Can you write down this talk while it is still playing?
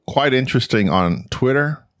Quite interesting on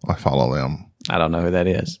Twitter. I follow them. I don't know who that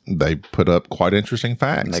is. They put up quite interesting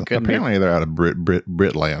facts. Apparently, they're out of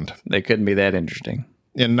Britland. They couldn't be that interesting.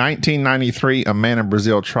 In 1993, a man in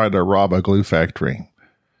Brazil tried to rob a glue factory,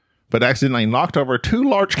 but accidentally knocked over 2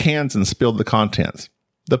 large cans and spilled the contents.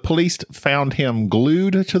 The police found him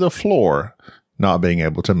glued to the floor, not being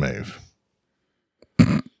able to move.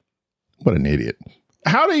 What an idiot.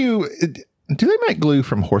 How do they make glue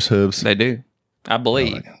from horse hooves? They do. I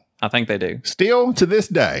believe. Really? I think they do. Still, to this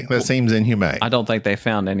day, that seems inhumane. I don't think they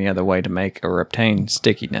found any other way to make or obtain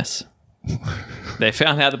stickiness. They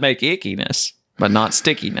found how to make ickiness, but not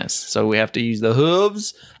stickiness. So we have to use the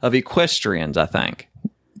hooves of equestrians, I think.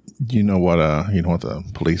 You know what the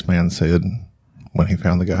policeman said when he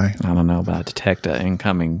found the guy? I don't know, but I detect an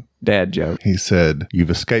incoming dad joke. He said,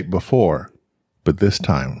 "You've escaped before, but this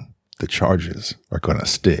time the charges are going to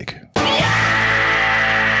stick."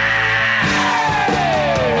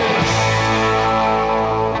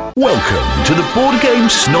 Welcome to the Board Game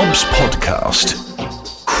Snobs Podcast.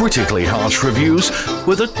 Critically harsh reviews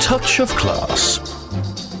with a touch of class.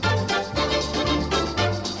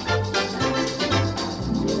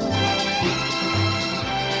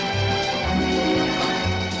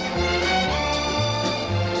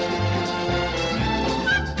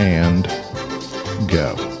 And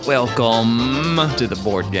go. Welcome to the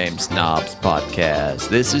Board Game Snobs Podcast.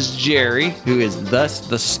 This is Jerry, who is thus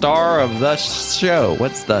the star of the show.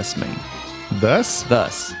 What's thus mean? Thus?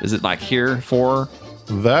 Thus. Is it like here, for?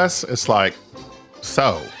 Thus, it's like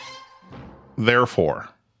so. Therefore.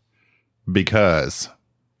 Because.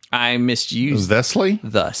 I misused thusly?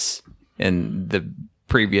 Thus in the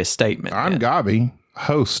previous statement. I'm Gabi,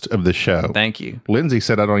 host of the show. Thank you. Lindsay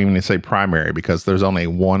said I don't even need to say primary because there's only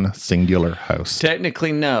one singular host.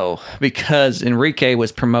 Technically, no, because Enrique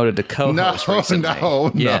was promoted to co-host recently. No,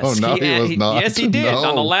 he was not. Yes, he did. No.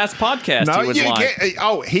 On the last podcast, he was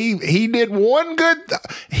like... he did one good...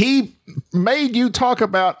 He made you talk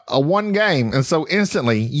about one game, and so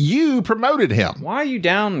instantly you promoted him. Why are you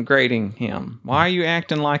downgrading him? Why are you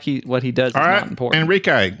acting like what he does is not important?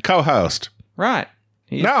 Enrique, co-host. Right.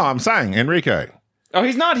 No, I'm saying Enrique. Oh,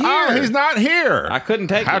 he's not here. Oh, he's not here. I couldn't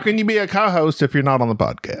take it. How can you be a co-host if you're not on the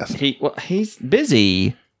podcast? He's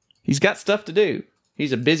busy. He's got stuff to do.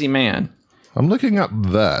 He's a busy man. I'm looking up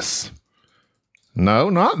thus. No,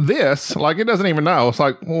 not this. Like, it doesn't even know. It's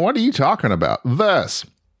like, what are you talking about? Thus.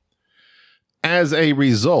 As a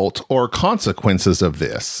result or consequences of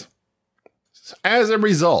this. As a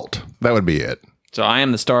result. That would be it. So I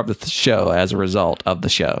am the star of the show as a result of the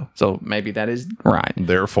show. So maybe that is right.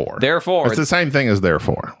 Therefore. It's the same thing as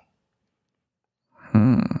therefore.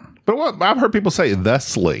 But what I've heard people say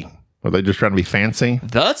thusly. Are they just trying to be fancy?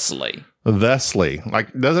 Thusly? Thusly.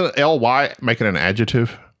 Like, doesn't ly make it an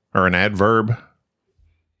adjective or an adverb?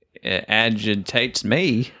 It agitates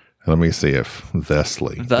me. Let me see if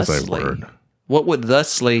thusly is a word. What would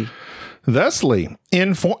thusly... Thusly,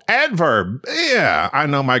 adverb. Yeah, I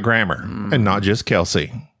know my grammar, and not just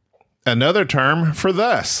Kelsey. Another term for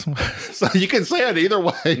thus. So you can say it either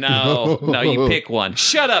way. No, you pick one.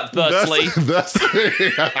 Shut up, thusly.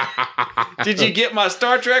 Thusly. Did you get my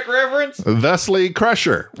Star Trek reference? Thusly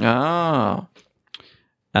Crusher. Oh.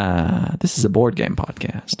 This is a board game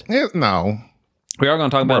podcast. No. We are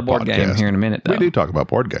going to talk about a board game here in a minute, though. We do talk about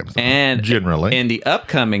board games, though, and generally. In the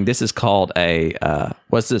upcoming, this is called a,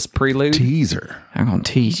 what's this, prelude? Teaser. I'm going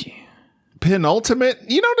to tease you. Penultimate.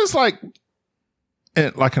 You know, just like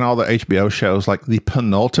in all the HBO shows, like the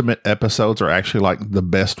penultimate episodes are actually like the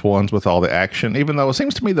best ones with all the action, even though it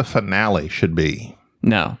seems to me the finale should be.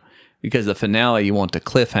 No, because the finale you want to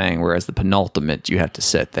cliffhang, whereas the penultimate you have to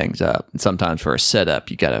set things up. And sometimes for a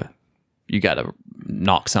setup, you gotta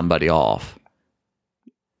knock somebody off.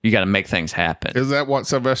 You got to make things happen. Is that what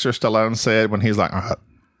Sylvester Stallone said when he's like, I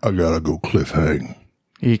got to go cliffhang?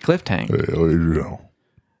 He cliffhang.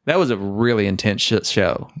 That was a really intense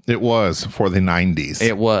show. It was for the 90s.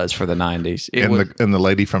 It was for the 90s. And the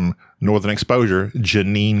lady from Northern Exposure,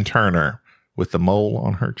 Janine Turner, with the mole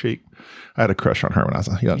on her cheek. I had a crush on her when I was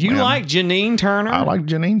a young man. You like Janine Turner? I like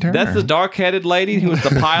Janine Turner. That's the dark-headed lady who was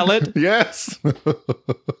the pilot? Yes.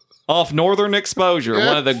 Off Northern Exposure, yes.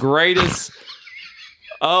 One of the greatest...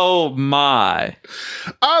 Oh, my.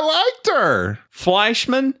 I liked her.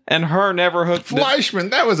 Fleischman and her never hooked.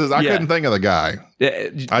 Fleischman, that was his. I couldn't think of the guy.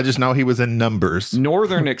 I just know he was in Numbers.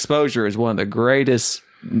 Northern Exposure is one of the greatest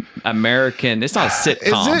American. It's not a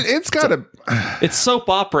sitcom. Is it? It's got a. It's soap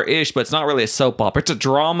opera-ish, but it's not really a soap opera. It's a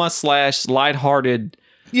drama / lighthearted.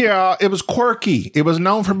 Yeah, it was quirky. It was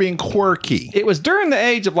known for being quirky. It was during the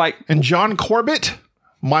age of like. And John Corbett?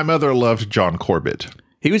 My mother loved John Corbett.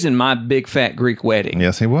 He was in My Big Fat Greek Wedding.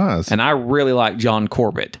 Yes, he was. And I really like John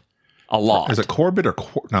Corbett a lot. Is it Corbett or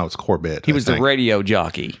no? It's Corbett. He was the radio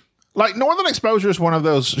jockey. Like Northern Exposure is one of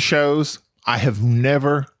those shows I have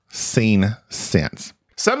never seen since.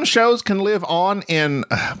 Some shows can live on in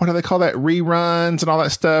what do they call that? Reruns and all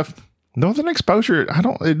that stuff. Northern Exposure,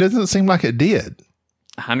 it doesn't seem like it did.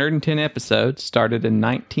 110 episodes, started in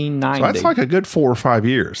 1990. So that's like a good 4 or 5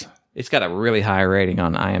 years. It's got a really high rating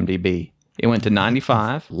on IMDb. It went to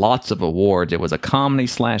 95. Lots of awards. It was a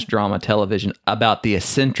comedy/drama television about the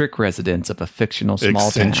eccentric residents of a fictional small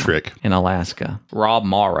town in Alaska. Rob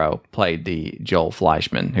Morrow played the Joel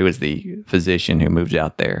Fleischman, who was the physician who moved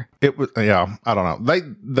out there. It was, yeah, I don't know.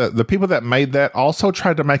 The people that made that also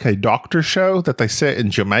tried to make a doctor show that they set in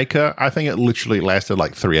Jamaica. I think it literally lasted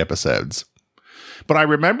like 3 episodes. But I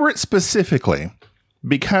remember it specifically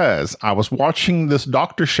because I was watching this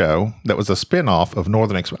doctor show that was a spinoff of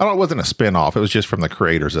Northern Exposure. Oh, it wasn't a spinoff. It was just from the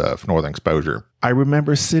creators of Northern Exposure. I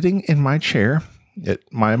remember sitting in my chair at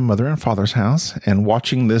my mother and father's house and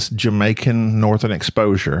watching this Jamaican Northern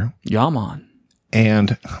Exposure. Yaman.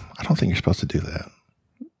 And I don't think you're supposed to do that.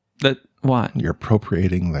 What? You're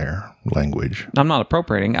appropriating their language. I'm not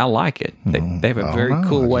appropriating. I like it. They have a very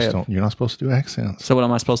cool way of... You're not supposed to do accents. So what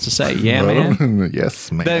am I supposed to say? Yeah, man?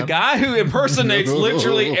 Yes, man. The guy who impersonates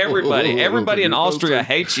literally everybody. Everybody in Austria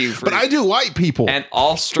hates you. But I do white people. An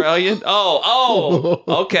Australian? Oh,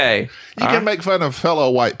 okay. You can make fun of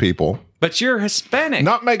fellow white people. But you're Hispanic.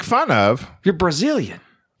 Not make fun of. You're Brazilian.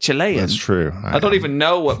 Chilean. That's true. I don't even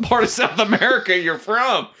know what part of South America you're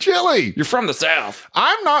from. Chile. You're from the South.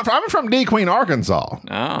 I'm from D. Queen, Arkansas.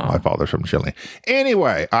 Oh. My father's from Chile.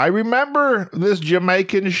 Anyway, I remember this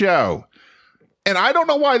Jamaican show. And I don't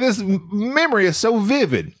know why this memory is so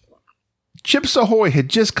vivid. Chips Ahoy had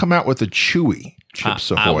just come out with a Chewy Chips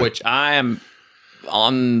Ahoy. Which I am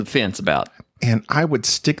on the fence about. And I would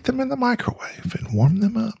stick them in the microwave and warm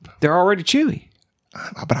them up. They're already chewy.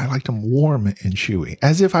 But I liked them warm and chewy,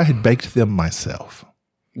 as if I had baked them myself.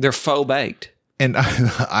 They're faux baked. And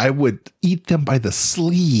I would eat them by the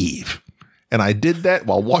sleeve. And I did that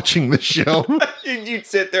while watching the show. You'd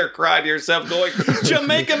sit there crying to yourself going, "You're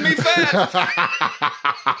making me fat."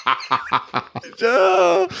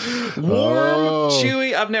 Warm,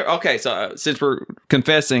 chewy. I've never... Okay, so since we're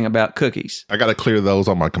confessing about cookies. I got to clear those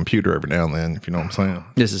on my computer every now and then, if you know what I'm saying.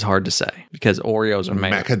 This is hard to say because Oreos are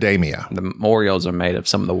made... Macadamia. The Oreos are made of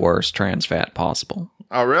some of the worst trans fat possible.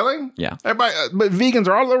 Oh, really? Yeah. Everybody, but vegans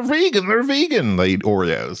are all... They're vegan. They're vegan. They eat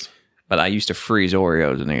Oreos. But I used to freeze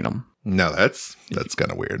Oreos and eat them. No, that's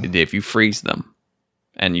kind of weird. If you freeze them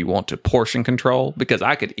and you want to portion control, because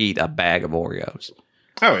I could eat a bag of Oreos.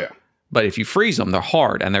 Oh, yeah. But if you freeze them, they're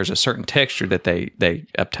hard and there's a certain texture that they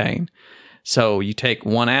obtain. So you take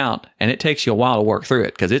one out and it takes you a while to work through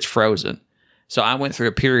it because it's frozen. So I went through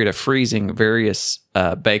a period of freezing various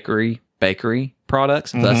bakery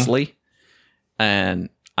products, thusly. And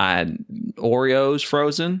I had Oreos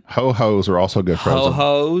frozen. Ho-Hos are also good frozen.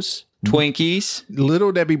 Ho-Hos. Twinkies.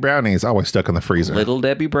 Little Debbie brownies always stuck in the freezer. Little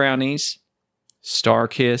Debbie brownies. Star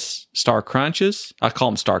Crunches. I call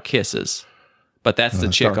them Star Kisses. But that's the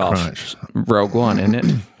chick off Rogue One, isn't it?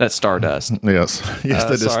 That's Stardust. Yes. Yes,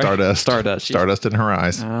 that is Stardust. Stardust. Stardust in her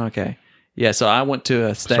eyes. Okay. Yeah, so I went to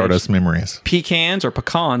a stage. Stardust memories. Pecans or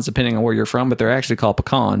pecans, depending on where you're from, but they're actually called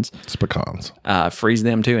pecans. It's pecans. Freeze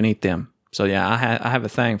them too and eat them. So yeah, I have a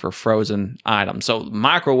thing for frozen items. So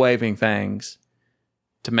microwaving things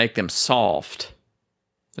to make them soft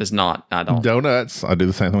is not. I don't. Donuts. I do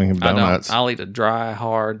the same thing with donuts. I'll eat a dry,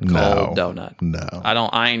 hard, cold donut. No.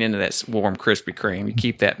 I ain't into that warm Krispy Kreme. You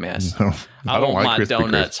keep that mess. No, I don't want my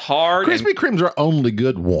donuts hard. Krispy Kremes are only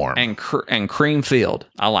good warm. And cream filled.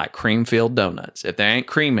 I like cream filled donuts. If there ain't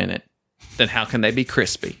cream in it, then how can they be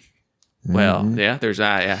crispy? Well, yeah, there's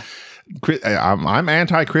yeah. I'm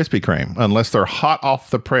anti Krispy Kreme unless they're hot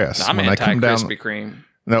off the press. I'm anti Krispy Kreme.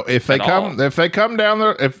 No, if they come down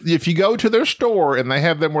there, if you go to their store and they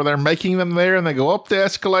have them where they're making them there and they go up the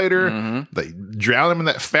escalator, they drown them in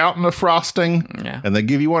that fountain of frosting, and they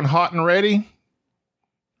give you one hot and ready.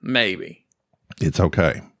 Maybe it's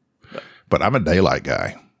okay, but I'm a daylight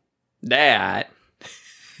guy. Daylight.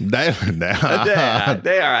 They all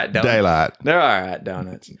right. Donuts. Daylight. They're all right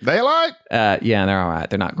donuts. Daylight? Yeah, they're all right.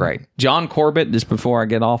 They're not great. John Corbett, just before I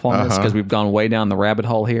get off on this, because we've gone way down the rabbit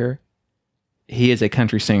hole here. He is a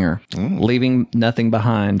country singer, Leaving Nothing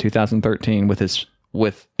Behind, 2013,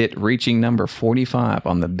 with it reaching number 45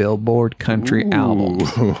 on the Billboard Country album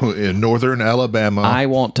in Northern Alabama. I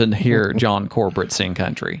want to hear John Corbett sing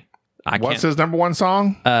country. What's his number one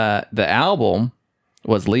song? The album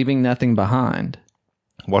was Leaving Nothing Behind.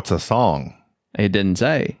 What's a song? It didn't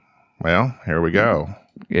say. Well, here we go.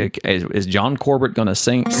 Is John Corbett going to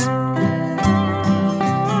sing?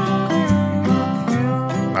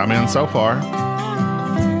 I'm in so far.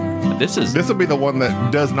 This will be the one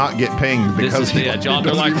that does not get pinged because John.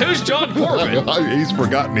 They're like, who's John Corbett? He's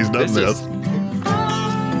forgotten he's done this.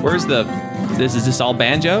 Where's the? Is this all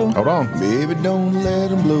banjo? Hold on. Baby, don't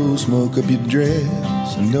let him blow smoke up your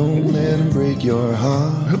dress, and don't let him break your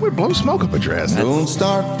heart. Who would blow smoke up a dress? Don't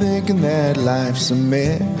start thinking that life's a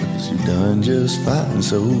mess. You've done just fine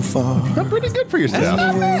so far. That's pretty good for yourself.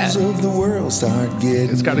 The ways of the world start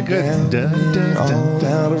getting It's got a good all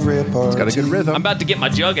out of repartee. It's got a good rhythm. I'm about to get my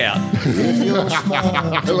jug out. If you're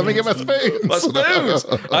smart, Let me get my spoons. My spoons.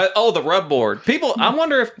 The rub board. People, I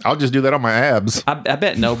wonder if I'll just do that on my abs. I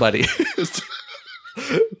bet nobody.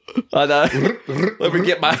 Let me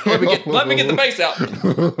get the bass out.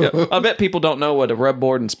 Yeah, I bet people don't know what a rub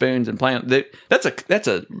board and spoons and plant. That's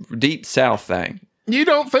a deep South thing. You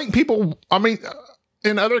don't think people? I mean,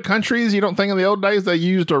 in other countries, you don't think in the old days they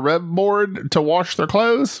used a rub board to wash their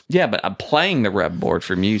clothes? Yeah, but I'm playing the rub board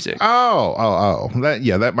for music. Oh.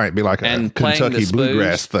 That might be like a And playing Kentucky the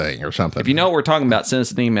bluegrass thing or something. If you know what we're talking about, send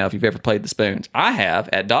us an email if you've ever played the spoons. I have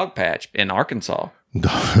at Dog Patch in Arkansas.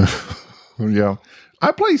 Yeah.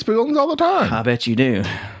 I play spoons all the time. I bet you do.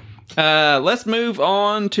 Let's move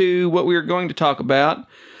on to what we were going to talk about.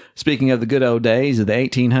 Speaking of the good old days of the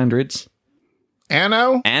 1800s.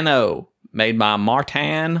 Anno, made by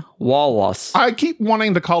Martin Wallace. I keep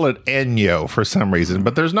wanting to call it Enyo for some reason,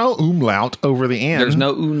 but there's no umlaut over the end. There's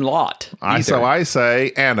no umlaut. So I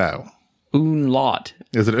say Anno. Umlaut.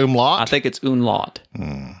 Is it umlaut? I think it's umlaut.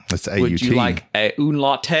 It's A-U-T. Would you like a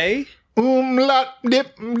umlaut? Umlaut,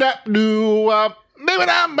 dip, dap, doo,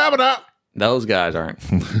 babada. Those guys aren't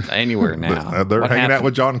anywhere now. They're hanging out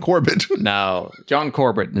with John Corbett. No, John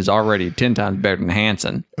Corbett is already 10 times better than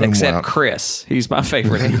Hanson, except Chris. He's my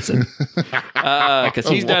favorite Hanson because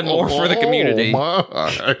he's done more for the community. Have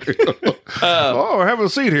a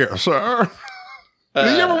seat here, sir.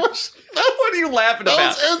 Did you ever watch? What are you laughing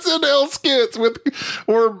about? Those SNL skits where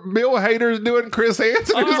Bill Hader's doing Chris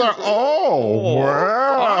Hansen. He's like,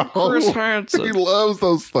 wow. I'm Chris Hansen. He loves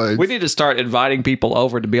those things. We need to start inviting people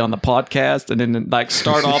over to be on the podcast and then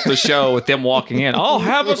start off the show with them walking in. Oh,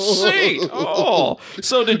 have a seat. Oh,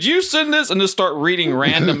 so did you send this? And just start reading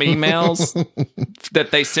random emails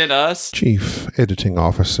that they sent us. Chief editing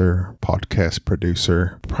officer, podcast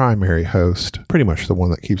producer, primary host, pretty much the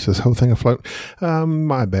one that keeps this whole thing afloat.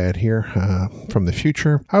 My bad here. From the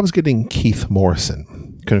future, I was getting Keith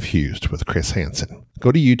Morrison confused with Chris Hansen.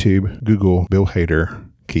 Go to YouTube, Google Bill Hader,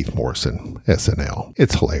 Keith Morrison, SNL.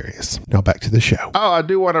 It's hilarious. Now back to the show. Oh, I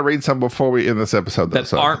do want to read some before we end this episode.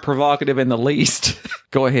 That aren't provocative in the least.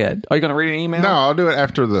 Go ahead. Are you going to read an email? No, I'll do it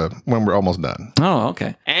after when we're almost done. Oh,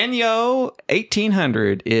 okay. Anno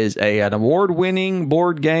 1800 is an award-winning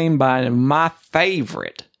board game by my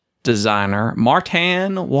favorite designer,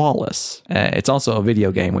 Martin Wallace. It's also a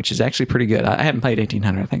video game, which is actually pretty good. I haven't played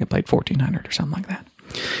 1800. I think I played 1400 or something like that.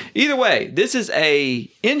 Either way, this is a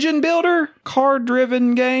engine builder,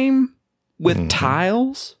 card-driven game with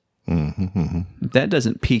tiles. If that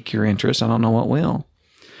doesn't pique your interest, I don't know what will.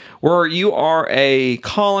 Where you are a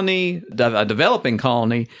colony, a developing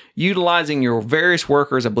colony, utilizing your various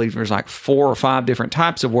workers. I believe there's like 4 or 5 different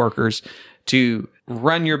types of workers to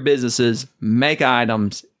run your businesses, make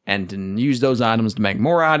items, and then use those items to make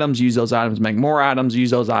more items, use those items to make more items, use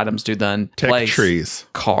those items to then place trees.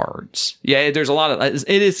 Cards. Yeah, there's a lot of it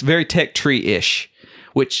is very tech tree-ish,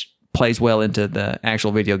 which plays well into the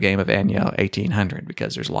actual video game of Anno 1800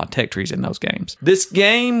 because there's a lot of tech trees in those games. This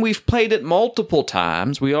game, we've played it multiple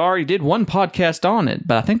times. We already did one podcast on it,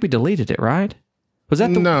 but I think we deleted it, right? Was that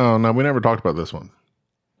No, we never talked about this one.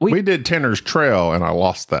 We did Tenner's Trail, and I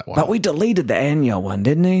lost that one. But we deleted the Anno one,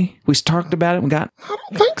 didn't we? We talked about it and got... I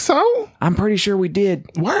don't think so. I'm pretty sure we did.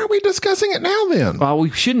 Why are we discussing it now, then? Well, we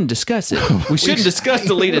shouldn't discuss it. We shouldn't discuss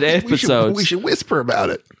deleted episodes. We should whisper about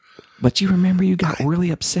it. But you remember you got really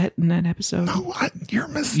upset in that episode? No, you're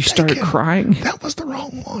mistaken. You started crying? That was the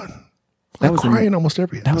wrong one. That was crying almost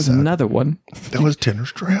every episode. That was another one. That was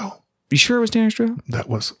Tenner's Trail. You sure it was Tenner's Trail? That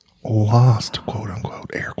was lost, quote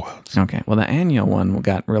unquote, air quotes. Okay, well, the Anno one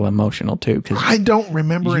got real emotional too. Because I don't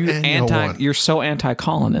remember an Anno one. You're so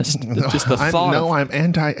anti-colonist. Just the thought. I'm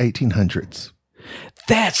anti-1800s.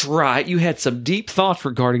 That's right. You had some deep thoughts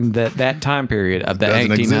regarding that time period of the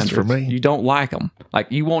 1800s. Exist for me. You don't like them.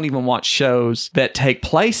 Like, you won't even watch shows that take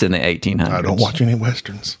place in the 1800s. I don't watch any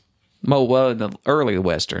westerns. Well, the early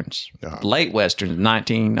westerns, late westerns,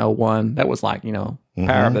 1901. That was like,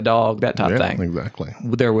 Power of the Dog, that type of thing. Exactly.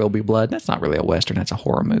 There Will Be Blood. That's not really a western. That's a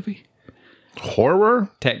horror movie. Horror?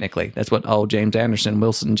 Technically, that's what old James Anderson,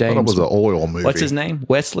 Wilson I James. thought it was an oil movie. What's his name?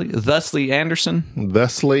 Thusly Anderson.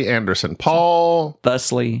 Thusly Anderson. Paul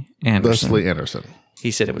Thusly Anderson. Thusly Anderson.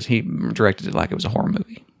 He said he directed it like it was a horror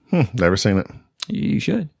movie. Never seen it. You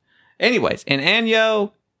should. Anyways, in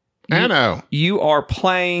Anno, you are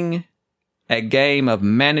playing a game of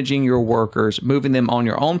managing your workers, moving them on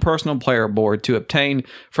your own personal player board to obtain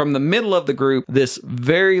from the middle of the group this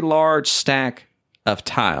very large stack of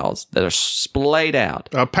tiles that are splayed out.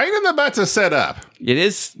 A pain in the butt to set up. It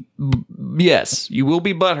is, yes, you will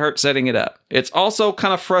be butthurt setting it up. It's also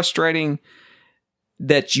kind of frustrating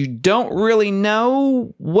that you don't really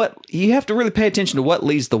know what, you have to really pay attention to what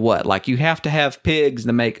leads to what. Like you have to have pigs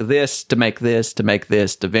to make this, to make this, to make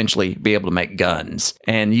this, to eventually be able to make guns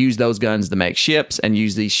and use those guns to make ships and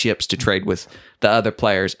use these ships to trade with the other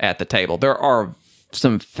players at the table. There are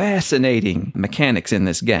some fascinating mechanics in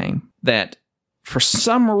this game that for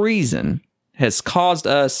some reason has caused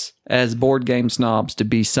us as board game snobs to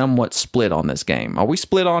be somewhat split on this game. Are we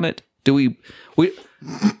split on it? Do we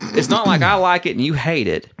it's not like I like it and you hate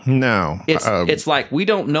it. No. It's like we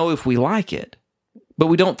don't know if we like it, but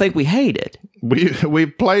we don't think we hate it.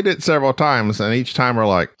 We've played it several times, and each time we're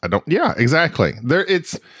like, yeah, exactly.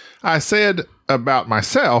 I said about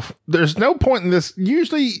myself, there's no point in this.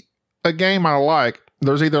 Usually a game I like,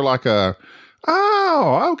 there's either like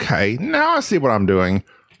oh, okay, now I see what I'm doing,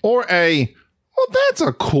 or well, that's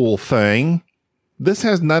a cool thing. This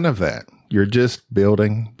has none of that. You're just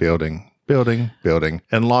building,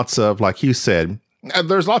 and lots of, like you said,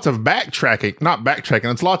 there's lots of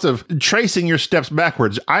backtracking, it's lots of tracing your steps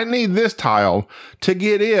backwards. I need this tile to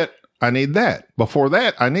get it. I need that. Before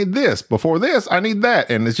that, I need this. Before this, I need that.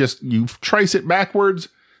 And it's just, you trace it backwards.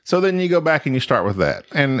 So then you go back and you start with that.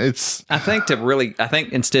 And it's, I think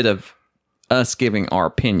instead of us giving our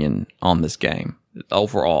opinion on this game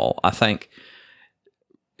overall, I think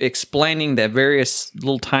explaining the various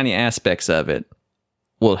little tiny aspects of it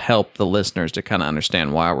will help the listeners to kind of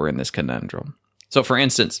understand why we're in this conundrum. So, for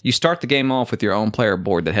instance, you start the game off with your own player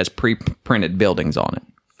board that has pre-printed buildings on it.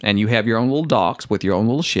 And you have your own little docks with your own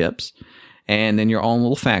little ships, and then your own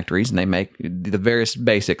little factories, and they make the various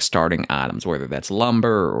basic starting items, whether that's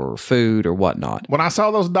lumber or food or whatnot. When I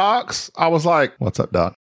saw those docks, I was like, what's up,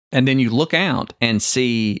 Doc? And then you look out and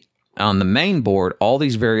see on the main board all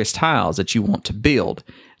these various tiles that you want to build.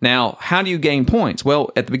 Now, how do you gain points? Well,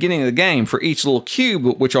 at the beginning of the game, for each little cube,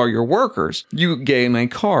 which are your workers, you gain a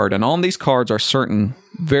card. And on these cards are certain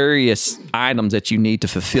various items that you need to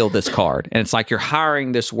fulfill this card. And it's like you're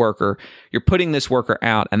hiring this worker, you're putting this worker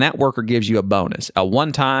out, and that worker gives you a bonus, a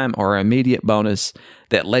one-time or immediate bonus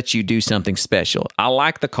that lets you do something special. I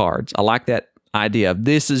like the cards. I like that idea of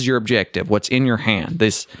this is your objective, what's in your hand.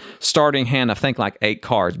 This starting hand, I think like 8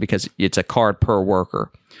 cards because it's a card per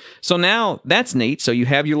worker. So now that's neat. So you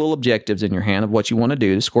have your little objectives in your hand of what you want to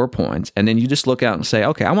do to score points. And then you just look out and say,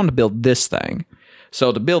 okay, I want to build this thing.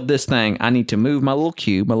 So to build this thing, I need to move my little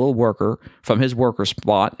cube, my little worker, from his worker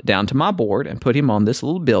spot down to my board and put him on this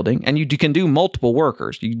little building. And you can do multiple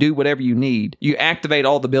workers. You do whatever you need. You activate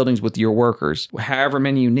all the buildings with your workers, however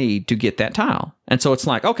many you need to get that tile. And so it's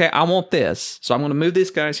like, okay, I want this. So I'm going to move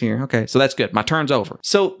these guys here. Okay, so that's good. My turn's over.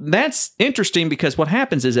 So that's interesting because what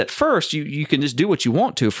happens is at first you can just do what you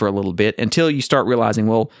want to for a little bit until you start realizing,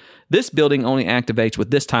 well, this building only activates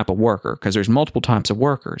with this type of worker because there's multiple types of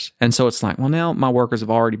workers. And so it's like, well, now my workers have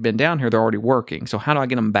already been down here. They're already working. So how do I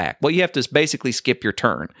get them back? Well, you have to basically skip your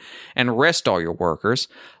turn and rest all your workers,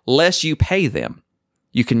 lest you pay them.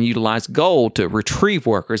 You can utilize gold to retrieve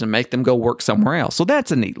workers and make them go work somewhere else. So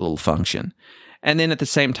that's a neat little function. And then at the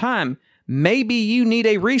same time, maybe you need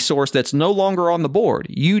a resource that's no longer on the board.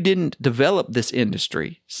 You didn't develop this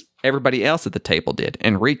industry. Everybody else at the table did.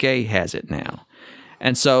 Enrique has it now.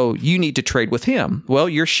 And so you need to trade with him. Well,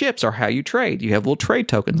 your ships are how you trade. You have little trade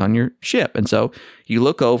tokens on your ship. And so you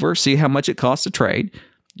look over, see how much it costs to trade.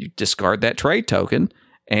 You discard that trade token,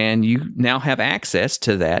 and you now have access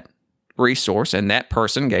to that resource, and that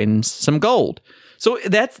person gains some gold. So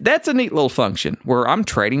that's a neat little function where I'm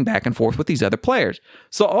trading back and forth with these other players.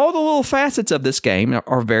 So all the little facets of this game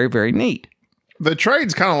are very, very neat. The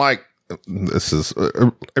trade's kind of like,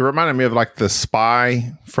 it reminded me of like the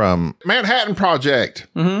spy from Manhattan Project.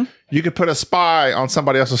 Mm-hmm. You could put a spy on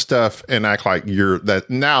somebody else's stuff and act like you're that.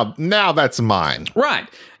 Now that's mine. Right.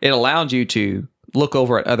 It allowed you to look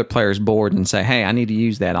over at other players' board and say, hey, I need to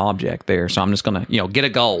use that object there. So I'm just going to, get a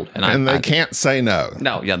gold. And they can't say no.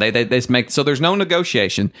 No. Yeah. They make, so there's no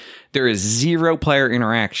negotiation. There is 0 player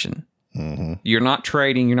interaction. You're not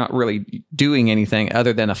trading. You're not really doing anything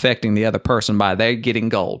other than affecting the other person by they getting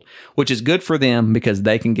gold, which is good for them because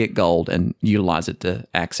they can get gold and utilize it to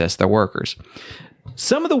access their workers.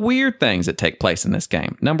 Some of the weird things that take place in this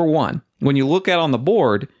game. Number one, when you look out on the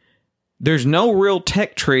board, there's no real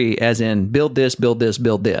tech tree as in build this, build this,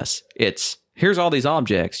 build this. It's here's all these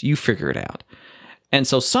objects. You figure it out. And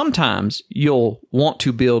so sometimes you'll want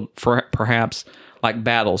to build for perhaps like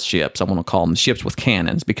battleships. I want to call them ships with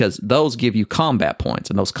cannons because those give you combat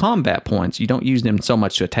points. And those combat points, you don't use them so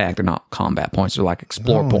much to attack. They're not combat points. They're like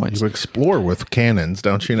explore points. You explore with cannons,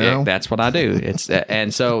 don't you know? Yeah, that's what I do.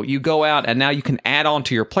 And so you go out and now you can add on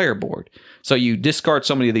to your player board. So you discard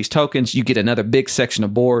so many of these tokens, you get another big section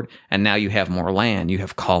of board, and now you have more land. You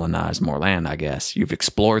have colonized more land, I guess. You've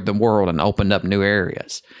explored the world and opened up new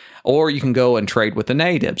areas. Or you can go and trade with the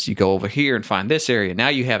natives. You go over here and find this area. Now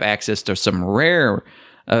you have access to some rare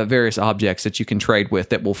various objects that you can trade with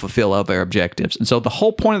that will fulfill other objectives. And so the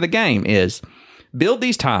whole point of the game is build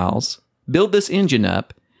these tiles, build this engine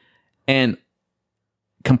up, and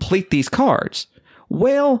complete these cards.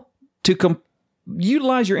 Well, to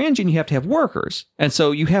utilize your engine, you have to have workers. And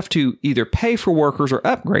so you have to either pay for workers or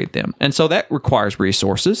upgrade them. And so that requires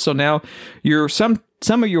resources. So now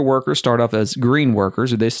some of your workers start off as green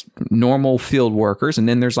workers or this normal field workers. And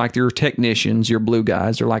then there's like your technicians, your blue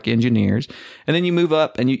guys, they're like engineers. And then you move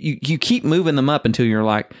up and you keep moving them up until you're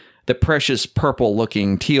like the precious purple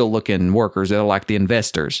looking, teal looking workers that are like the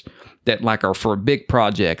investors that like are for big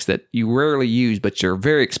projects that you rarely use, but you're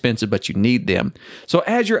very expensive, but you need them. So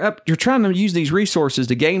as you're trying to use these resources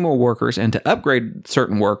to gain more workers and to upgrade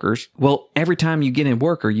certain workers. Well, every time you get a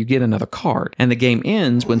worker, you get another card. And the game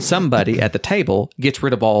ends when somebody at the table gets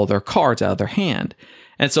rid of all their cards out of their hand.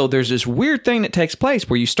 And so there's this weird thing that takes place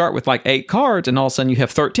where you start with like 8 cards and all of a sudden you have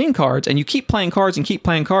 13 cards and you keep playing cards and keep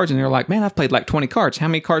playing cards and you're like, man, I've played like 20 cards. How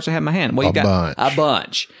many cards do I have in my hand? Well, you got a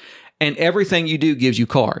bunch. And everything you do gives you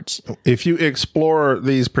cards. If you explore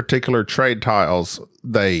these particular trade tiles,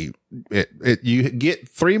 you get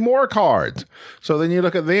 3 more cards. So then you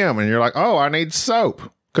look at them and you're like, oh, I need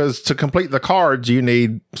soap. Because to complete the cards, you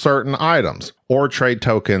need certain items or trade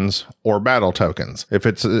tokens or battle tokens. If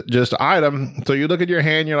it's just item, so you look at your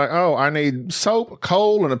hand, you're like, oh, I need soap,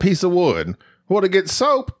 coal, and a piece of wood. Well, to get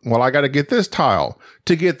soap, well, I got to get this tile.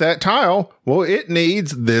 To get that tile, well, it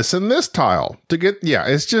needs this and this tile.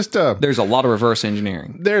 It's just there's a lot of reverse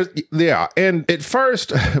engineering. And at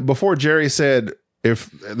first, before Jerry said, if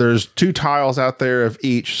there's 2 tiles out there of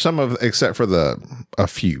each, except for a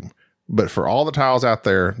few. But for all the tiles out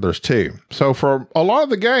there, there's 2. So for a lot of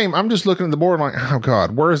the game, I'm just looking at the board and like, oh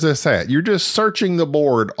God, where is this at? You're just searching the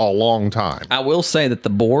board a long time. I will say that the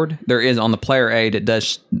board, there is on the player aid,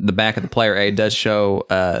 the back of the player aid does show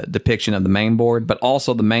a depiction of the main board, but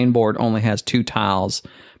also the main board only has 2 tiles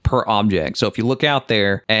per object. So if you look out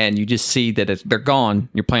there and you just see that they're gone,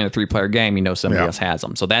 you're playing a 3-player game, you know somebody else has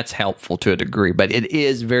them. So that's helpful to a degree, but it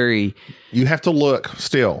is very... You have to look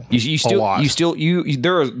still. A lot.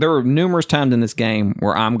 There are numerous times in this game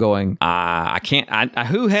where I'm going, I can't,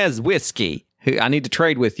 who has whiskey? I need to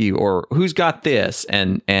trade with you, or who's got this?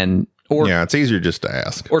 Or it's easier just to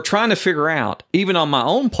ask. Or trying to figure out, even on my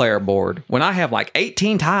own player board, when I have like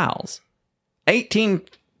 18 tiles, 18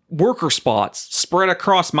 worker spots spread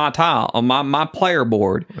across my tile on my player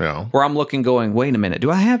board, where I'm looking going, wait a minute,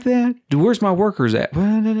 do I have that? Where's my workers at?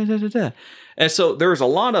 And so there's a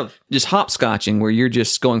lot of just hopscotching where you're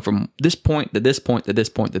just going from this point to this point to this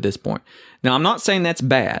point to this point. Now, I'm not saying that's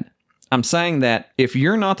bad. I'm saying that if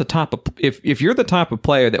you're not the type of if you're the type of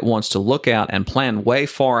player that wants to look out and plan way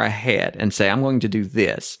far ahead and say, I'm going to do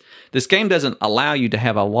this, this game doesn't allow you to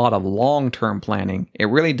have a lot of long-term planning. It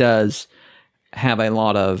really does have a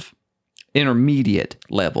lot of intermediate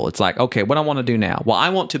level. It's like, okay, what I want to do now? Well, I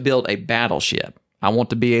want to build a battleship. I want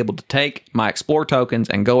to be able to take my explore tokens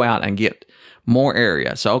and go out and get more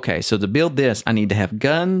area. So, okay, so to build this, I need to have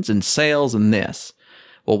guns and sails and this.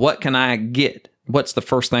 Well, what can I get? What's the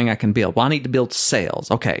first thing I can build? Well, I need to build sails.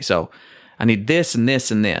 Okay, so I need this and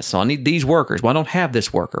this and this. So I need these workers. Well, I don't have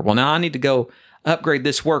this worker. Well, now I need to go upgrade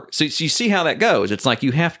this work. So you see how that goes. It's like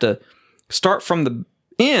you have to start from the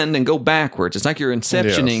end and go backwards. It's like you're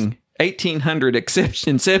inceptioning 1800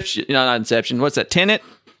 not inception. What's that? Tenet?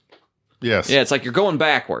 Yes. Yeah, it's like you're going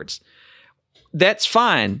backwards. That's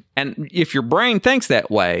fine. And if your brain thinks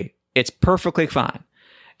that way, it's perfectly fine.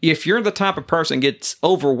 If you're the type of person that gets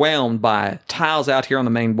overwhelmed by tiles out here on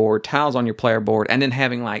the main board, tiles on your player board, and then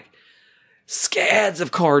having like scads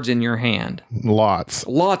of cards in your hand. Lots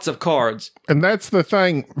of cards. And that's the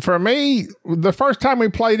thing. For me, the first time we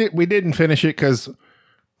played it, we didn't finish it because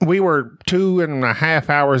we were 2.5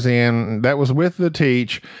 hours in. That was with the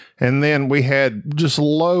teach. And then we had just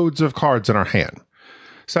loads of cards in our hand.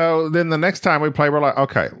 So then the next time we play, we're like,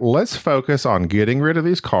 okay, let's focus on getting rid of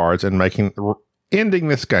these cards and ending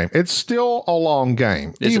this game. It's still a long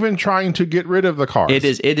game, even trying to get rid of the cards.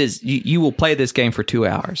 It is. You will play this game for 2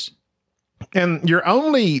 hours. And your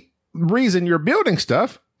only reason you're building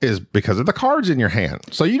stuff is because of the cards in your hand.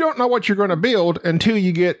 So you don't know what you're going to build until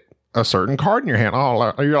you get a certain card in your hand.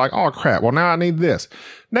 Oh, you're like, oh crap. Well, now I need this.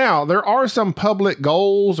 Now there are some public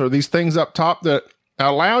goals or these things up top that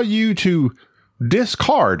allow you to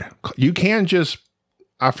discard. You can just,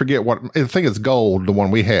 I forget what, I think it's gold, the one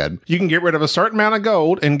we had. You can get rid of a certain amount of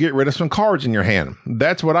gold and get rid of some cards in your hand.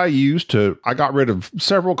 That's what I used I got rid of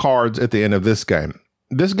several cards at the end of this game.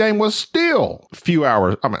 This game was still a few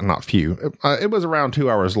hours. I mean, not few. It was around 2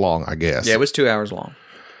 hours long, I guess. Yeah, it was 2 hours long.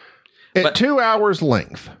 At 2 hours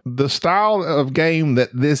length, the style of game that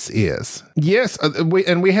this is. Yes,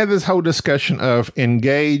 we had this whole discussion of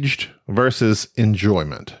engaged versus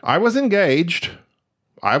enjoyment. I was engaged.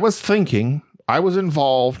 I was thinking. I was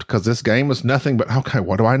involved because this game was nothing but, okay,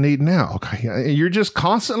 what do I need now? Okay, you're just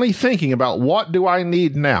constantly thinking about what do I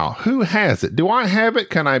need now? Who has it? Do I have it?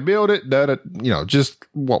 Can I build it? Just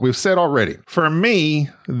what we've said already. For me,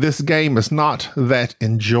 this game is not that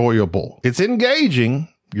enjoyable. It's engaging.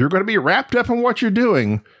 You're going to be wrapped up in what you're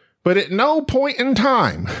doing. But at no point in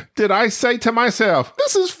time did I say to myself,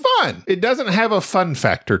 this is fun. It doesn't have a fun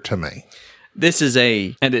factor to me. This is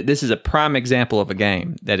a prime example of a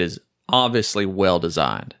game that is obviously well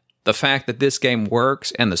designed. The fact that this game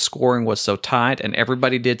works and the scoring was so tight and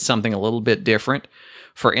everybody did something a little bit different.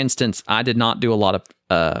 For instance, I did not do a lot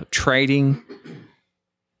of trading,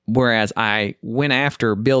 whereas I went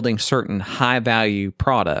after building certain high value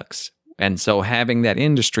products. And so having that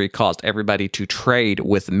industry caused everybody to trade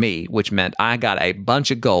with me, which meant I got a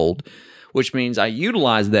bunch of gold, which means I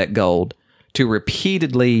utilized that gold to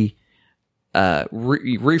repeatedly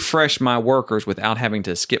refresh my workers without having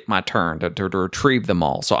to skip my turn to retrieve them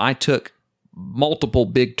all. So I took multiple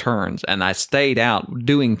big turns and I stayed out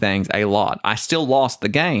doing things a lot. I still lost the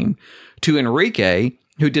game to Enrique,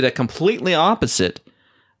 who did a completely opposite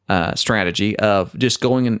strategy of just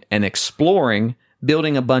going and exploring,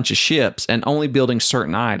 building a bunch of ships and only building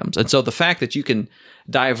certain items. And so the fact that you can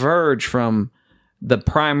diverge from the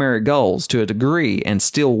primary goals to a degree and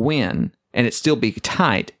still win and it still be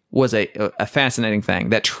tight was a fascinating thing.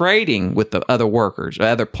 That trading with the other workers,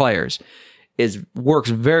 other players, works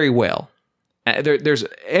very well. There's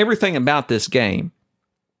everything about this game.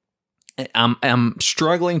 I'm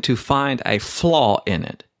struggling to find a flaw in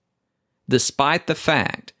it, despite the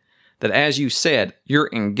fact that, as you said, you're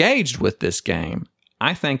engaged with this game.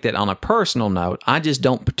 I think that on a personal note, I just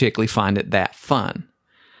don't particularly find it that fun.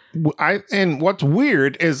 And what's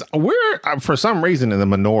weird is we're, for some reason, in the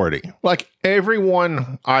minority. Like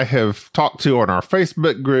everyone I have talked to on our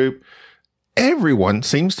Facebook group, everyone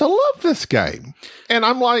seems to love this game. And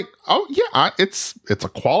I'm like, oh yeah, it's a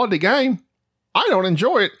quality game. I don't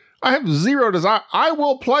enjoy it. I have zero desire. I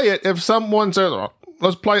will play it if someone says, oh,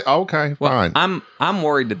 let's play. Okay, fine. I'm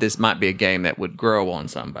worried that this might be a game that would grow on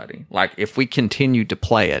somebody. Like if we continue to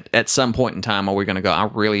play it at some point in time, are we going to go, I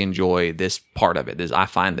really enjoy this part of it. I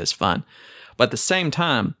find this fun. But at the same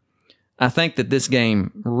time, I think that this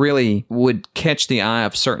game really would catch the eye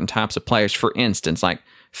of certain types of players. For instance, like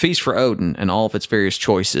Feast for Odin and all of its various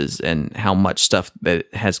choices and how much stuff that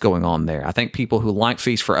it has going on there. I think people who like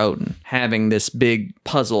Feast for Odin, having this big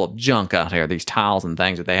puzzle of junk out there, these tiles and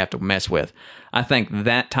things that they have to mess with, I think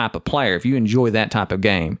that type of player, if you enjoy that type of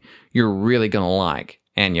game, you're really going to like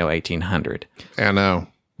Anno 1800. I know.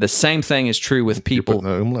 The same thing is true with people. You're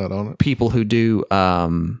putting the umlaut on it. People who do,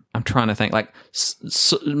 I'm trying to think, like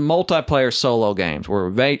multiplayer solo games where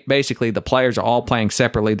basically the players are all playing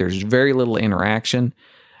separately. There's very little interaction.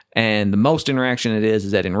 And the most interaction it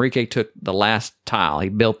is that Enrique took the last tile. He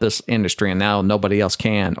built this industry and now nobody else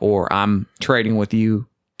can. Or I'm trading with you,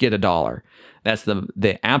 get $1. That's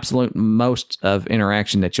the absolute most of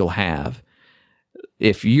interaction that you'll have.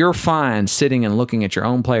 If you're fine sitting and looking at your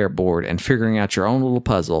own player board and figuring out your own little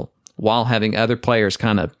puzzle while having other players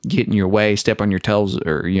kind of get in your way, step on your toes,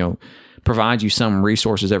 or provide you some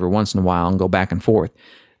resources every once in a while and go back and forth,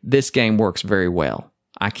 this game works very well.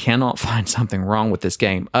 I cannot find something wrong with this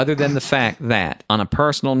game other than the fact that, on a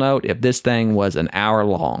personal note, if this thing was an hour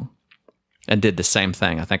long and did the same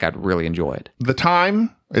thing, I think I'd really enjoy it. The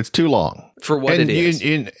time, it's too long. For what it is.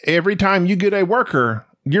 Every time you get a worker,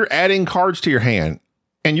 you're adding cards to your hand.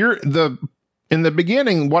 And in the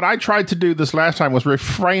beginning, what I tried to do this last time was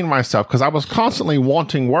refrain myself because I was constantly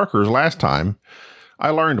wanting workers last time. I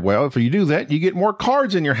learned, well, if you do that, you get more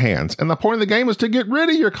cards in your hands. And the point of the game is to get rid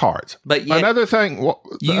of your cards. But yet, another thing,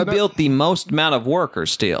 you built the most amount of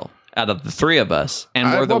workers still out of the three of us,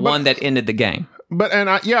 and we're the one that ended the game. And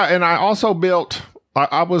I also built,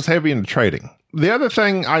 I was heavy into trading. The other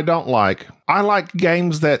thing I don't like, I like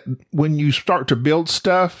games that when you start to build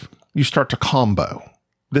stuff, you start to combo.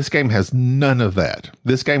 This game has none of that.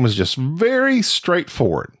 This game is just very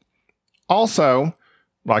straightforward. Also,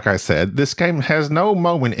 like I said, this game has no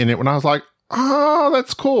moment in it when I was like, oh,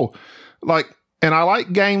 that's cool. And I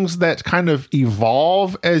like games that kind of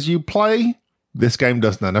evolve as you play. This game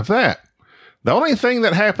does none of that. The only thing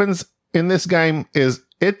that happens in this game is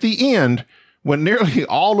at the end, when nearly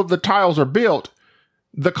all of the tiles are built,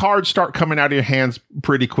 the cards start coming out of your hands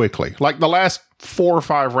pretty quickly. Like the last 4 or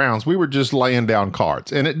 5 rounds, we were just laying down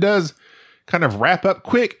cards. And it does kind of wrap up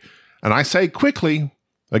quick. And I say quickly,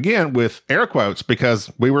 again, with air quotes,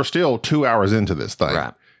 because we were still 2 hours into this thing.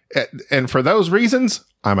 Right. And for those reasons,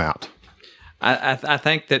 I'm out. I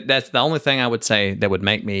think that's the only thing I would say that would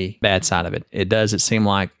make me bad side of it. It seem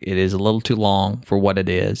like it is a little too long for what it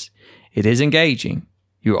is. It is engaging.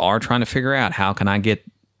 You are trying to figure out, how can I get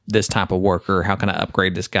this type of worker? How can I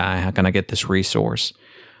upgrade this guy? How can I get this resource?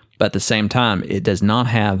 But at the same time, it does not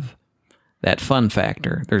have that fun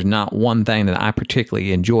factor. There's not one thing that I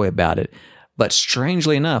particularly enjoy about it. But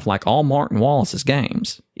strangely enough, like all Martin Wallace's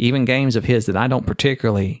games, even games of his that I don't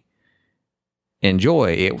particularly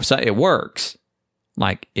enjoy, it works.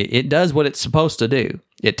 Like it does what it's supposed to do.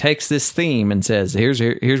 It takes this theme and says, here's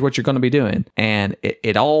what you're going to be doing. And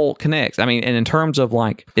it all connects. I mean, and in terms of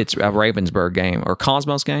like, it's a Ravensburg game or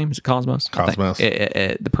Cosmos game. Is it Cosmos? Cosmos.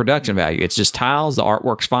 The production value, it's just tiles. The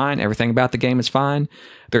artwork's fine. Everything about the game is fine.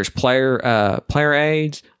 There's player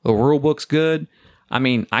aids. The rule book's good. I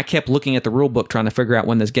mean, I kept looking at the rule book trying to figure out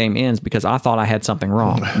when this game ends because I thought I had something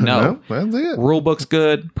wrong. No, that's it. Rule book's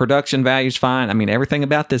good. Production value's fine. I mean, everything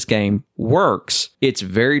about this game works. It's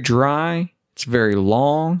very dry. It's very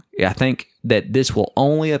long. I think that this will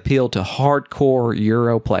only appeal to hardcore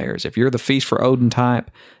Euro players. If you're the Feast for Odin type,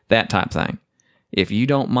 that type thing. If you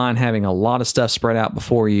don't mind having a lot of stuff spread out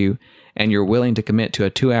before you and you're willing to commit to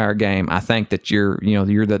a 2-hour game, I think that you're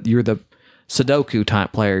the Sudoku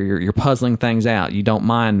type player. You're puzzling things out. You don't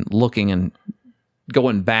mind looking and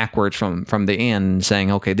going backwards from the end and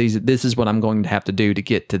saying, okay, this is what I'm going to have to do to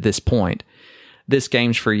get to this point. This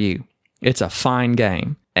game's for you. It's a fine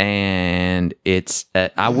game, and it's.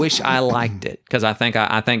 I wish I liked it because I think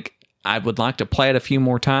I would like to play it a few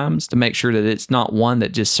more times to make sure that it's not one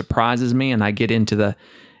that just surprises me and I get into it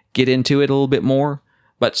a little bit more.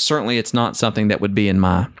 But certainly, it's not something that would be in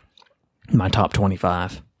my top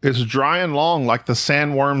 25. It's dry and long like the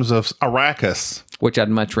sandworms of Arrakis. Which I'd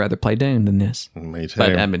much rather play Dune than this. Me too.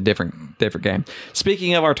 But I mean, different game.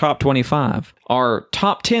 Speaking of our top 25, our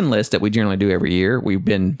top 10 list that we generally do every year, we've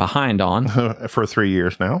been behind on. For 3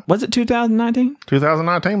 years now. Was it 2019?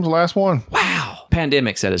 2019 was the last one. Wow.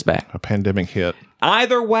 Pandemic set us back. A pandemic hit.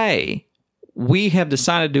 Either way, we have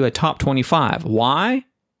decided to do a top 25. Why?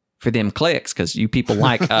 For them clicks, because you people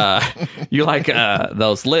like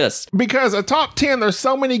those lists. Because a top 10, there's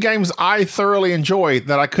so many games I thoroughly enjoy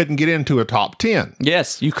that I couldn't get into a top 10.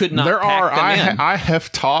 Yes, you could not. I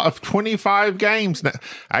have taught of 25 games.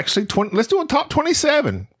 Actually, let's do a top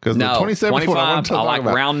 27 because the 27 is what I want to talk like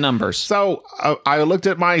about. Round numbers. So I looked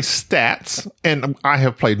at my stats, and I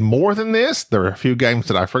have played more than this. There are a few games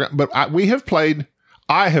that I forgot, but I have played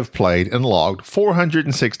and logged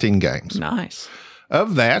 416 games. Nice.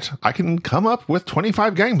 Of that, I can come up with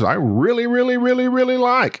 25 games I really, really, really, really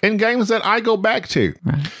like, and games that I go back to.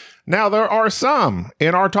 Right. Now, there are some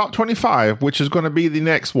in our top 25, which is going to be the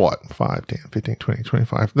next, 5, 10, 15, 20,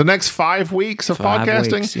 25. The next 5 weeks of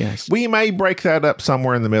podcasting. Weeks, yes. We may break that up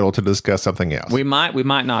somewhere in the middle to discuss something else. We might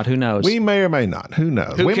not. Who knows? We may or may not. Who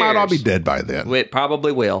knows? Who we might all be cares? dead by then. It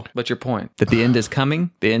probably will. But your point, that the end is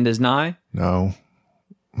coming? The end is nigh? No,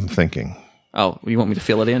 I'm thinking. Oh, you want me to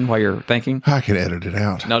fill it in while you're thinking? I can edit it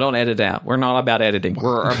out. No, don't edit it out. We're not about editing.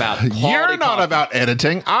 We're about quality You're not content. about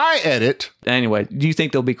editing. I edit. Anyway, do you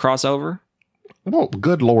think there'll be crossover? Well,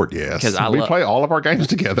 good Lord, yes. 'Cause we play all of our games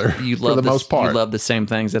together for the most part. You love the same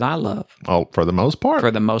things that I love. Oh, for the most part.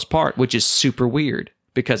 For the most part, which is super weird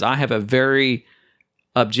because I have a very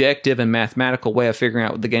objective and mathematical way of figuring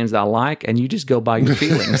out the games that I like, and you just go by your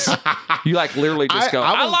feelings. You like literally just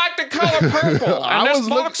I like the color purple, and this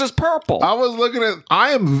box is purple. I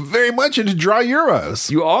am very much into dry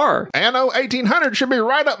Euros. You are. Anno 1800 should be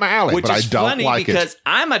right up my alley, Which but is I don't funny like because it.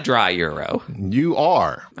 I'm a dry Euro. You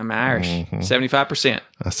are. I'm Irish. 75%.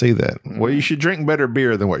 I see that. Well, you should drink better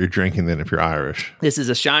beer than what you're drinking then if you're Irish. This is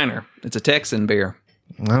a Shiner. It's a Texan beer.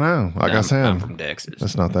 I know. Like I I'm said, from Texas.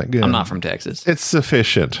 it's not that good. I'm not from Texas. It's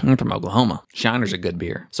sufficient. I'm from Oklahoma. Shiner's a good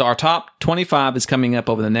beer. So our top 25 is coming up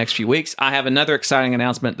over the next few weeks. I have another exciting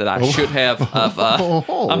announcement that I should have.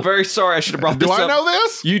 I'm very sorry. I should have brought this Do up. I know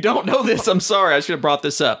this? You don't know this. I'm sorry. I should have brought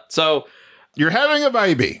this up. So You're having a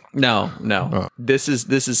baby. no. This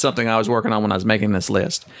is something I was working on when I was making this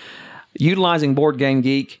list. Utilizing Board Game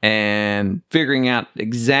Geek and figuring out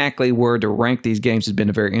exactly where to rank these games has been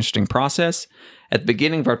a very interesting process. At the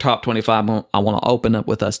beginning of our top 25, I want to open up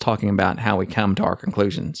with us talking about how we come to our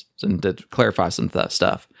conclusions and to clarify some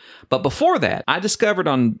stuff. But before that, I discovered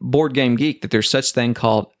on Board Game Geek that there's such thing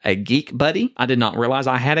called a Geek Buddy. I did not realize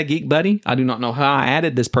I had a Geek Buddy. I do not know how I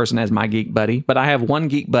added this person as my Geek Buddy, but I have one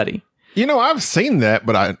Geek Buddy. You know, I've seen that,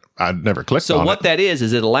 but I never clicked on it. So what that is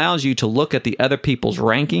it allows you to look at the other people's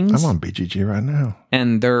rankings. I'm on BGG right now.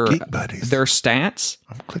 And their Geek Buddies. their stats.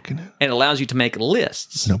 I'm clicking it. And it allows you to make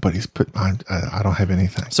lists. Nobody's put. I don't have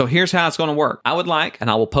anything. So here's how it's going to work. I would like,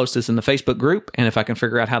 and I will post this in the Facebook group, and if I can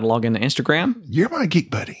figure out how to log into Instagram. You're my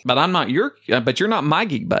Geek Buddy. But I'm not but you're not my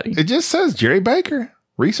Geek Buddy. It just says Jerry Baker.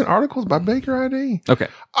 Recent articles by Baker ID. Okay.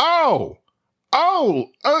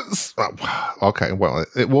 Okay. Well,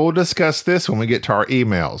 we'll discuss this when we get to our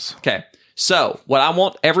emails. Okay. So what I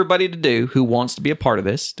want everybody to do who wants to be a part of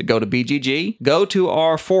this, to go to BGG, go to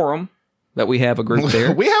our forum that we have a group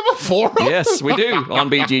there. We have a forum? Yes, we do on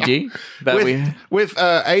BGG. With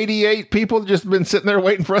 88 people just been sitting there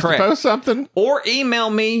waiting for us Correct. to post something? Or email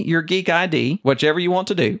me your Geek ID, whichever you want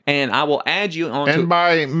to do, and I will add you onto... And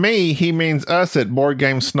by me, he means us at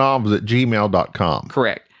boardgamesnobs@gmail.com.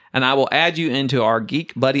 Correct. And I will add you into our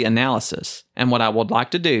Geek Buddy analysis. And what I would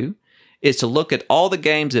like to do is to look at all the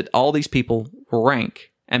games that all these people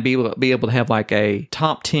rank and be able to have like a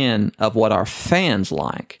top 10 of what our fans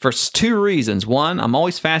like. For two reasons. One, I'm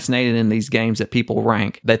always fascinated in these games that people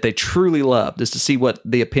rank that they truly love, just to see what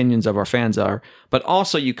the opinions of our fans are. But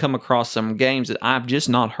also you come across some games that I've just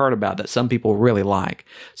not heard about that some people really like.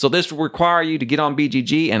 So this will require you to get on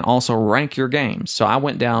BGG and also rank your games. So I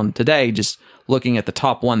went down today just looking at the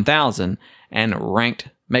top 1,000 and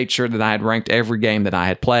made sure that I had ranked every game that I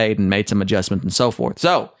had played and made some adjustments and so forth.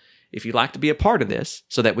 So if you'd like to be a part of this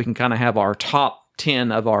so that we can kind of have our top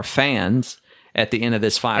 10 of our fans at the end of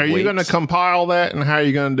this 5 weeks. Are you going to compile that, and how are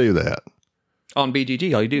you going to do that? On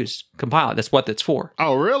BGG, all you do is compile it. That's what it's for.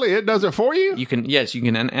 Oh, really? It does it for you? You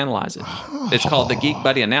can analyze it. It's called the Geek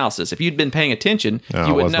Buddy Analysis. If you'd been paying attention,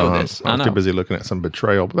 you would know this. I was too busy looking at some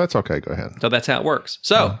betrayal, but that's okay. Go ahead. So that's how it works.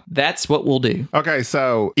 So that's what we'll do. Okay,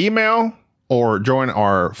 so email or join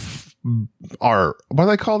our what do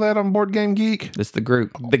they call that on Board Game Geek? It's the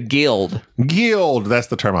group, the guild. Guild. That's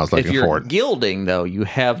the term I was looking If you're for. gilding, though, you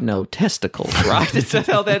have no testicles, right? Is that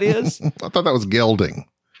how that is? I thought that was gilding.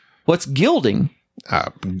 What's gilding?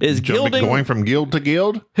 Is gilding going from guild to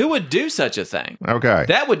guild? Who would do such a thing? Okay.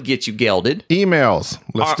 That would get you gelded. Emails.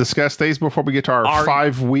 Let's discuss these before we get to our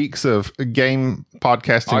 5 weeks of game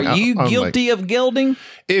podcasting. Are you only. guilty of gelding?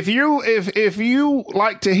 If you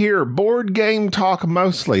like to hear board game talk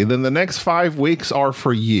mostly, then the next 5 weeks are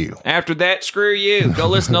for you. After that, screw you. Go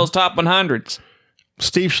listen to those top 100s.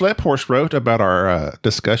 Steve Schlepphorst wrote about our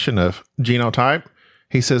discussion of genotype.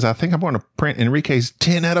 He says, I think I'm going to print Enrique's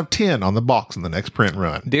 10 out of 10 on the box in the next print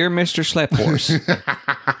run. Dear Mr. Schlepphorst,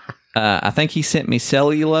 I think he sent me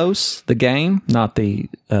Cellulose, the game, not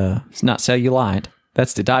not Cellulite.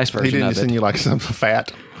 That's the dice version of it. He didn't send you like some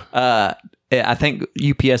fat? I think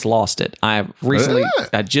UPS lost it. I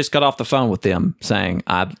just got off the phone with them saying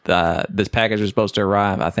this package was supposed to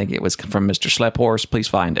arrive. I think it was from Mr. Schlepphorst. Please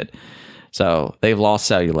find it. So they've lost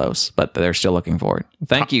Cellulose, but they're still looking for it.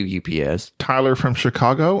 Thank you, UPS. Tyler from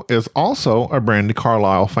Chicago is also a Brandy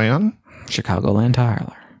Carlisle fan. Chicagoland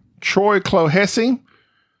Tyler. Troy Clohessy,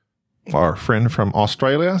 our friend from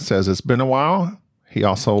Australia, says it's been a while. He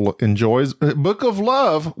also enjoys Book of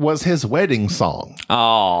Love was his wedding song.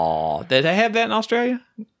 Oh, did they have that in Australia?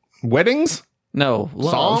 Weddings? No.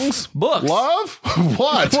 Love. Songs? Books. Love? What?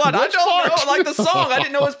 What? I Which don't part? know. Like the song. I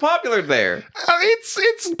didn't know it was popular there.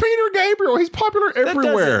 It's Peter Gabriel. He's popular That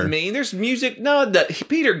everywhere. doesn't mean there's music. No,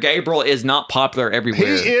 Peter Gabriel is not popular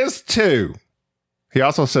everywhere. He is too. He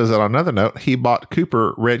also says that on another note, he bought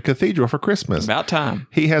Cooper Red Cathedral for Christmas. About time.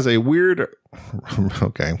 He has a weird...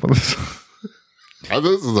 Okay. Well,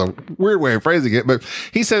 this is a weird way of phrasing it, but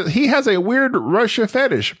he says he has a weird Russia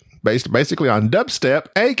fetish based basically on dubstep,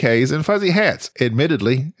 AKs, and fuzzy hats.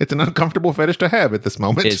 Admittedly, it's an uncomfortable fetish to have at this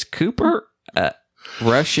moment. Is Cooper a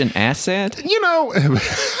Russian asset? You know,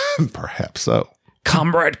 perhaps so.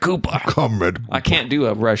 Comrade Cooper. Comrade. I can't do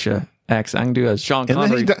a Russia accent. I can do a Sean And then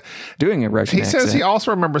Connery doing a Russian He accent. says he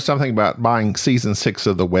also remembers something about buying season 6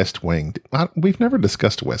 of The West Wing. We've never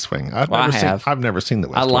discussed West Wing. I've never seen The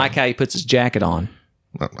West I Wing. like how he puts his jacket on.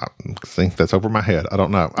 See, that's over my head. I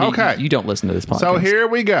don't know. Okay. You don't listen to this podcast. So here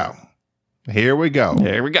we go. There we go.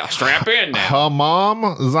 Strap in now.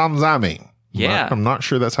 Hamam Zamzami. Yeah. I'm not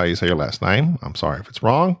sure that's how you say your last name. I'm sorry if it's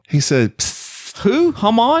wrong. He said, psst. Who?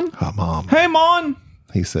 Hamon? Hamam. Hey, Mon.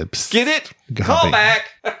 He said, psst. Get it? Gabi. Call back.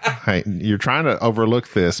 Hey, you're trying to overlook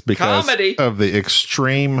this because Comedy. of the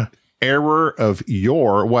extreme error of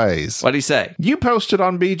your ways. What'd he say? You posted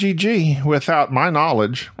on BGG without my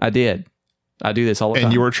knowledge. I did. I do this all the time.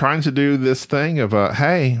 And you were trying to do this thing of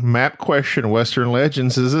hey, map question, Western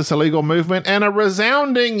Legends, is this a legal movement? And a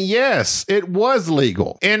resounding yes, it was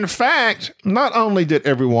legal. In fact, not only did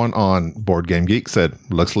everyone on Board Game Geek said,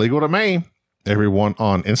 looks legal to me. Everyone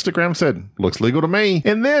on Instagram said, looks legal to me.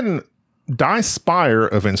 And then Die Spire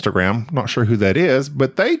of Instagram, not sure who that is,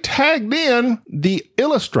 but they tagged in the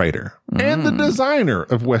illustrator and the designer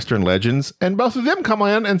of Western Legends. And both of them come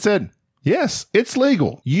in and said, yes, it's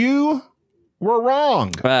legal. You were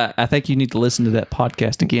wrong. I think you need to listen to that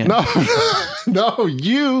podcast again. No,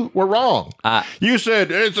 you were wrong. You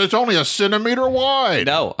said it's only a centimeter wide.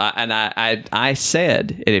 No, I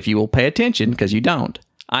said, and if you will pay attention, because you don't,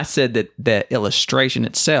 I said that the illustration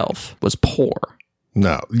itself was poor.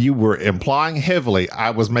 No, you were implying heavily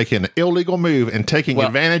I was making an illegal move and taking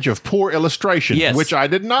advantage of poor illustration, which I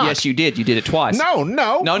did not. Yes, you did. You did it twice. No,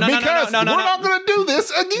 because we're not going to do this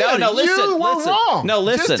again. Listen. You were wrong. No,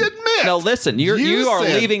 listen. Just admit. No, listen. You are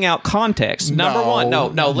leaving out context. Number one. No,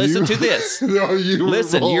 listen to this. No, you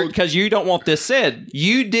listen, were wrong. because you don't want this said.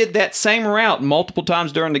 You did that same route multiple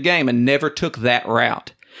times during the game and never took that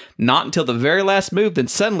route. Not until the very last move, then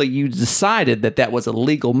suddenly you decided that was a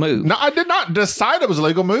legal move. No, I did not decide it was a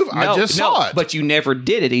legal move. I just saw it. But you never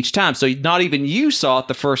did it each time. So not even you saw it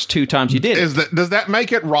the first 2 times you did it. Does that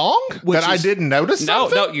make it wrong I didn't notice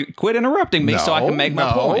something? No, you quit interrupting me so I can make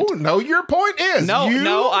my point. No, your point is.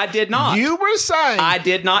 No, I did not. You were saying. I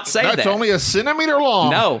did not say that. That's only a centimeter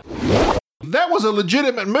long. No. That was a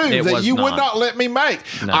legitimate move that you would not let me make.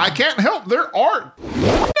 No. I can't help their art.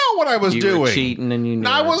 Know what I was doing. You were cheating and you knew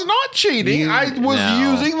I was not cheating. I was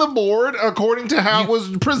using the board according to how it was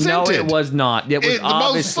presented. No, it was not. It was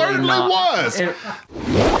obviously most certainly was.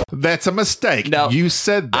 That's a mistake. No, you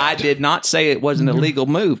said that. I did not say it wasn't a legal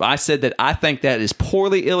move. I said that I think that is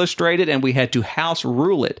poorly illustrated and we had to house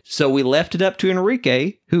rule it. So we left it up to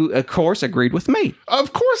Enrique, who, of course, agreed with me.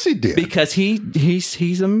 Of course he did. Because he's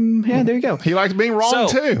yeah, there you go. He likes being wrong,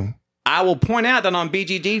 too. I will point out that on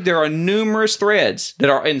BGG, there are numerous threads that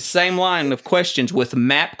are in the same line of questions with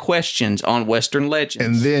map questions on Western Legends.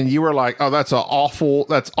 And then you were like, oh, that's awful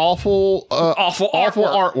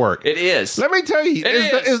artwork. It is. Let me tell you,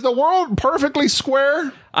 is the world perfectly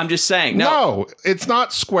square? I'm just saying. No, it's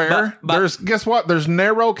not square. Guess what? There's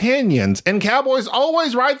narrow canyons, and cowboys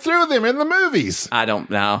always ride through them in the movies. I don't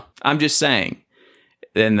know. I'm just saying.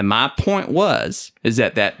 And my point is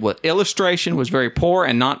that illustration was very poor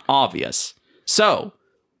and not obvious. So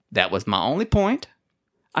that was my only point,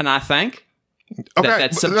 and I think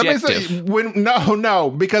that's subjective.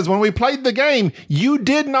 Because when we played the game, you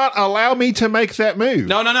did not allow me to make that move.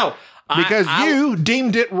 No. Because you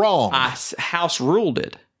deemed it wrong. I house ruled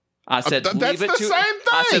it. I said, that's leave it the to, same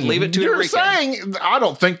thing. I said, leave it to You're Enrique. saying, I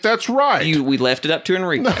don't think that's right. We left it up to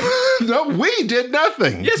Enrique. No, we did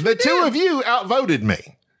nothing. Yes, the two of you outvoted me.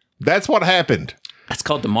 That's what happened. That's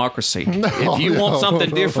called democracy. If you want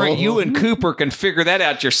something different, you and Cooper can figure that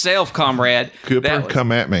out yourself, comrade. Cooper,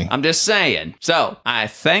 come at me. I'm just saying. So I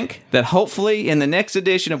think that hopefully in the next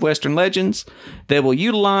edition of Western Legends, they will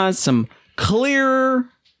utilize some clearer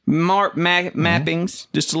mappings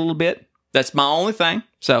just a little bit. That's my only thing.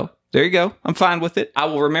 So there you go. I'm fine with it. I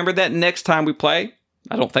will remember that next time we play.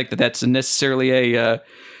 I don't think that that's necessarily a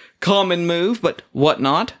common move, but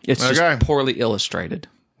whatnot. It's just poorly illustrated.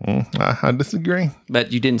 I disagree.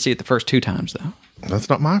 But you didn't see it the first 2 times, though. That's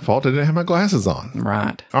not my fault. I didn't have my glasses on.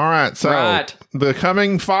 Right. All right. So the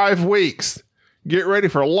coming 5 weeks, get ready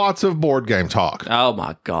for lots of board game talk. Oh,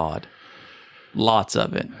 my God. Lots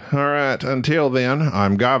of it. All right. Until then,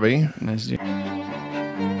 I'm Gabi.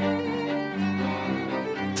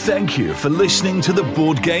 Thank you for listening to the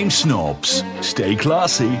Board Game Snobs. Stay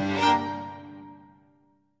classy.